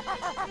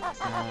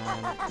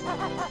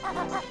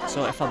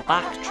 So if I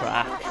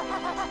backtrack,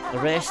 the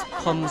race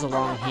comes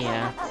along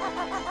here.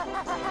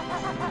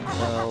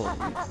 So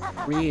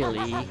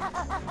really,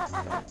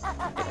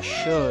 it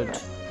should,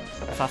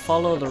 if I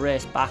follow the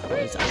race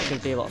backwards, I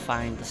should be able to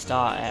find the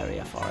start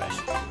area for it.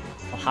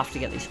 I'll have to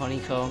get these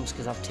honeycombs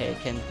because I've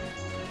taken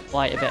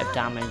quite a bit of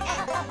damage.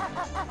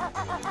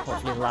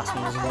 Hopefully the last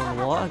one doesn't go in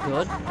the water,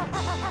 good.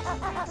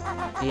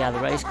 But yeah, the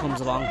race comes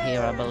along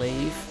here, I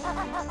believe.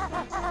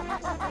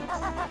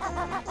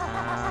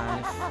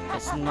 And if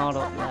it's not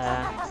up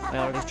there, we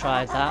already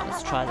tried that,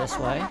 let's try this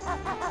way.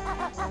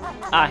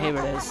 Ah, here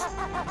it is.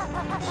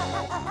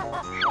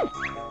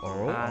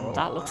 And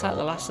that looks like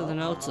the last of the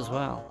notes as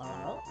well.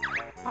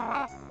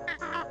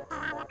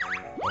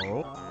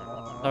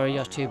 Sorry,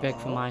 you're too big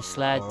for my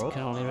sled.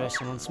 Can only race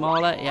someone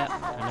smaller. Yep,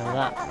 I know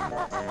that.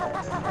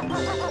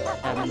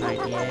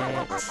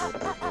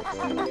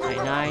 798,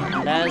 99.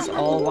 And there's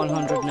all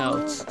 100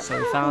 notes. So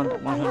we found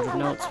 100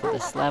 notes for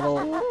this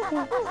level.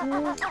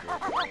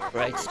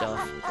 Great stuff.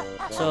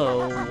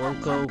 So we'll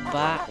go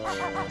back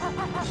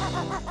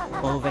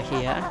over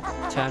here.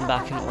 Turn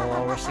back into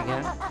Walrus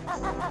again.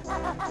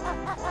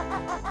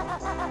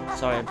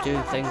 Sorry, I'm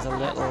doing things a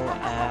little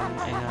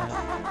in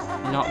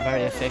a not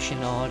very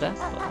efficient order,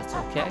 but that's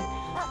okay.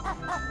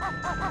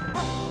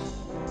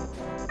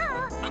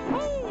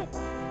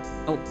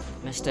 Oh,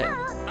 missed it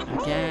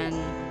again.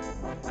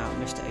 Oh,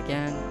 missed it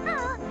again.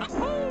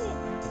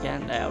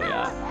 Again, there we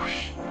are.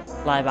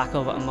 Fly back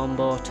over to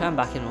Mumbo, turn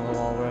back into a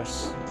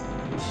Walrus.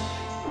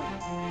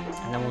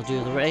 And then we'll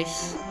do the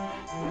race.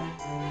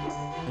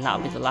 And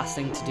that'll be the last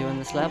thing to do in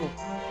this level.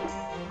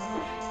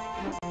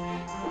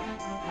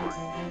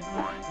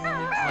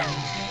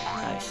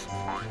 Nice.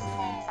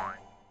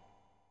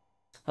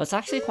 Oh, it's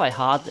actually quite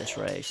hard, this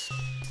race.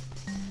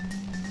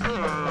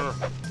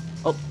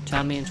 Oh,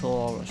 turn me into a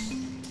Walrus.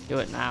 Do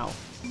it now.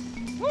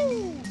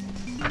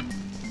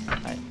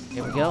 Right,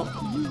 here we go.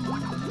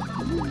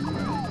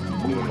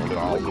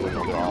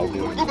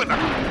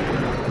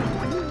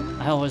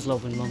 I always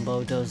love when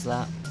Mumbo does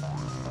that.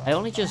 I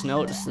only just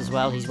noticed as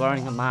well he's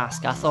wearing a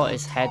mask. I thought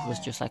his head was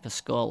just like a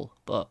skull,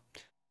 but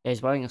yeah,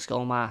 he's wearing a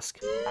skull mask.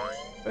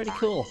 Pretty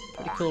cool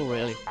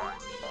really.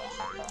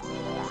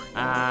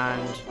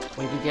 And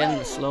we begin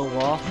the slow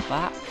walk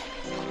back.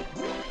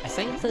 I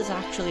think there's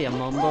actually a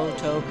Mumbo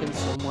token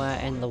somewhere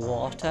in the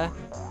water,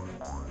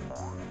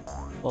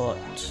 but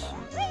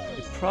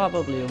we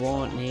probably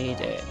won't need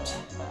it.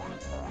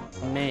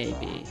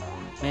 Maybe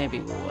we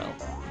will.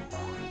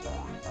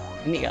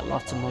 We need to get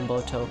lots of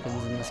Mumbo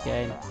tokens in this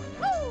game.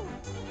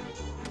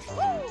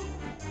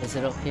 Is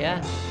it up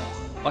here?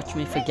 Watch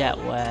me forget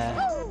where.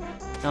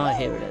 Oh,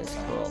 here it is.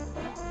 Cool.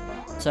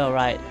 So,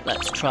 right,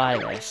 let's try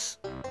this.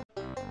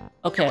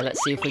 Okay,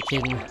 let's see if we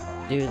can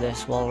do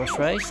this walrus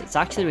race. It's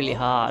actually really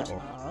hard.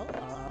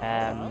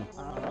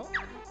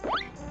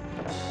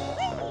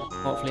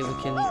 Hopefully we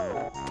can...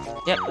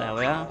 Yep, there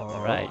we are.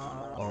 Right.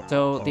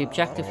 So, the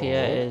objective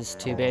here is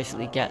to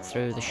basically get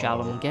through the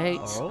Shalom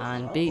gates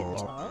and beat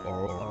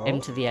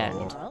him to the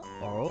end.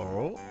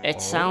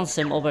 It sounds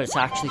simple, but it's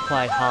actually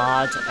quite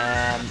hard.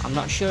 I'm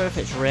not sure if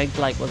it's rigged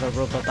like with a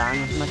rubber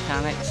band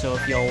mechanic, so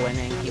if you're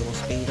winning, he will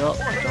speed up.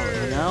 I don't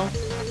really know.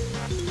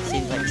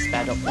 Seems like he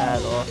sped up there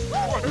though.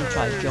 I'm gonna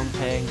try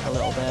jumping a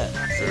little bit,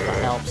 see if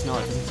that helps. No,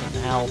 it doesn't seem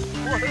to help.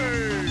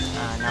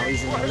 Now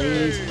he's in the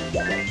lead.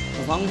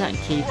 As long as I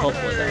can keep up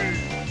with him,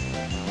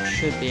 I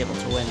should be able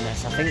to win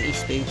this. I think he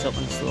speeds up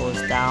and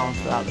slows down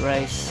throughout the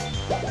race.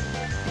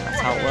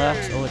 That's how it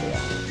works. Oh dear.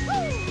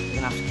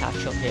 Have to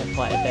catch up here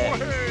quite a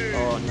bit.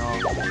 Oh no.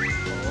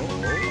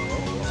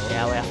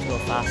 Yeah, we have to go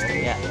faster,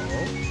 yeah.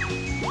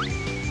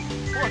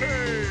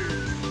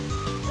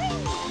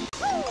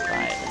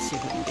 Right, let's see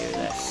if we can do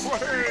this.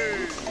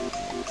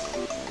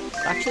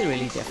 It's actually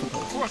really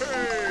difficult.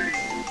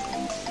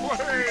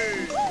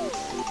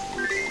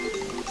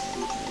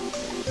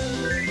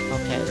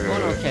 Okay, it's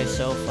going okay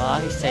so far.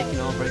 He's taking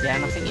over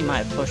again. I think he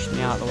might have pushed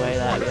me out of the way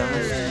there, to be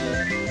honest.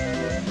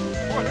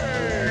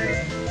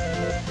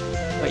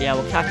 But yeah,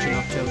 we're catching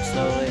up to him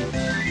slowly.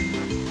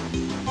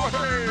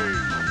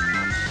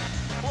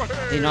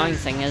 The annoying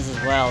thing is as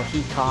well,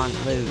 he can't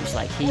lose.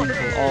 Like, he will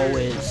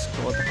always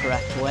go the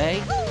correct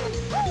way.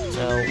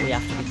 So we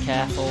have to be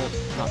careful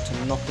not to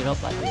muck it up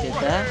like we did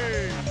there.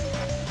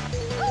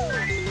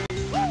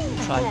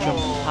 We'll try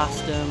jumping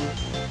past him.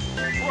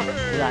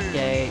 Through that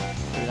gate.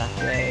 Through that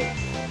gate.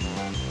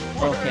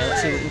 Okay,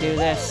 let's see if we can do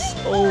this.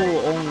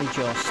 Oh, only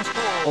just.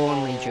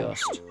 Only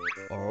just.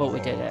 But we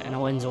did it, and a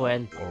win's a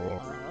win.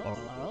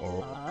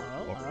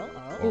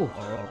 Ooh,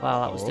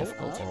 wow, that was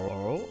difficult.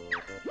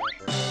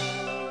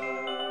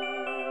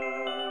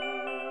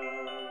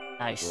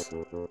 Nice.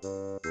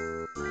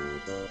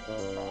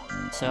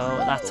 So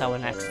that's our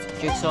next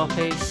jigsaw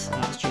piece,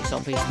 and that's jigsaw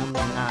piece number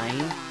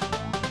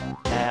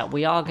 9.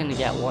 We are going to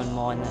get one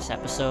more in this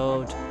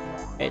episode.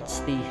 It's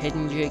the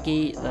hidden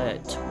jiggy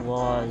that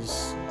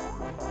was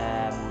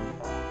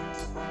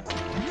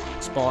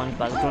spawned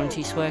by the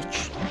grunty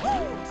switch,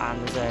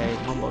 and there's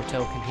a mumbo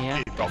token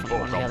here. Definitely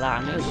want to get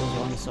that. I knew there was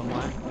one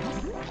somewhere.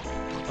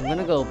 I'm going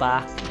to go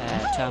back,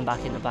 turn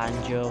back into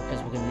Banjo,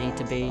 because we're going to need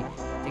to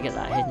get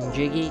that hidden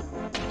jiggy.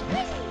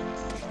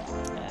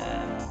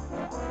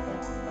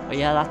 But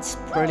yeah, that's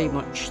pretty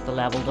much the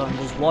level done.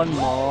 There's one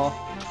more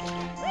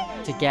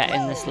to get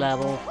in this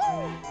level,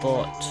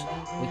 but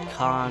we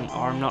can't,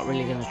 or I'm not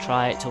really going to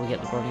try it till we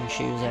get the running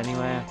shoes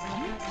anyway.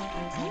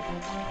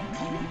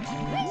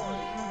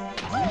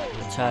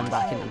 We'll turn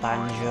back into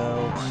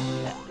Banjo,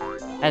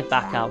 head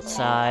back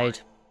outside,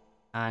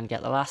 and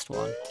get the last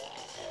one.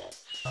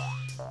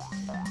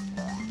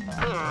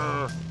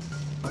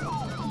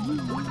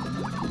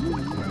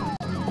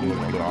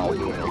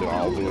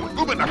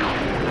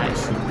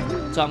 Nice.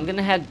 So I'm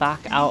gonna head back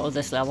out of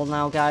this level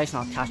now, guys,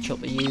 and I'll catch up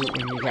with you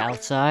when you get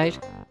outside.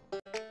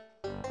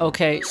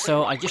 Okay,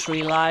 so I just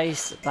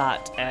realised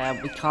that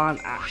we can't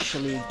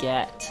actually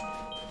get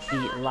the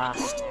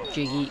last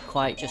jiggy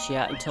quite just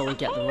yet until we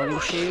get the running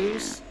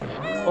shoes,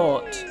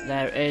 but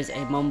there is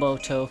a mumbo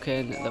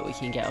token that we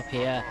can get up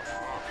here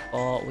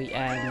before we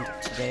end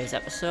today's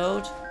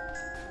episode.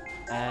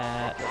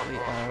 That we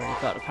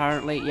already got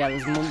apparently. Yeah,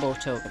 there's a mumbo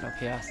token up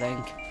here, I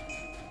think.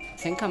 I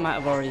think I might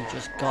have already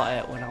just got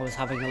it when I was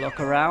having a look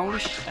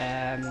around.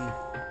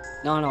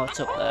 No, it's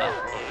up there.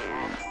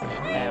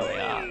 There we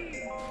are.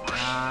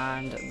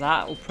 And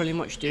that will pretty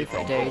much do for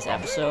today's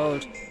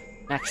episode.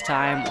 Next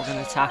time we're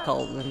going to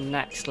tackle the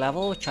next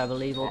level, which I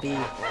believe will be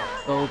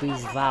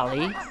Gobi's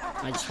Valley.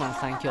 I just want to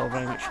thank you all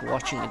very much for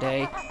watching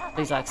today.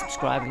 Please like,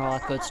 subscribe and all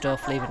that good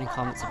stuff. Leave any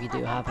comments if you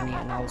do have any,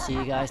 and I will see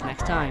you guys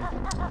next time.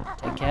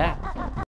 Take care.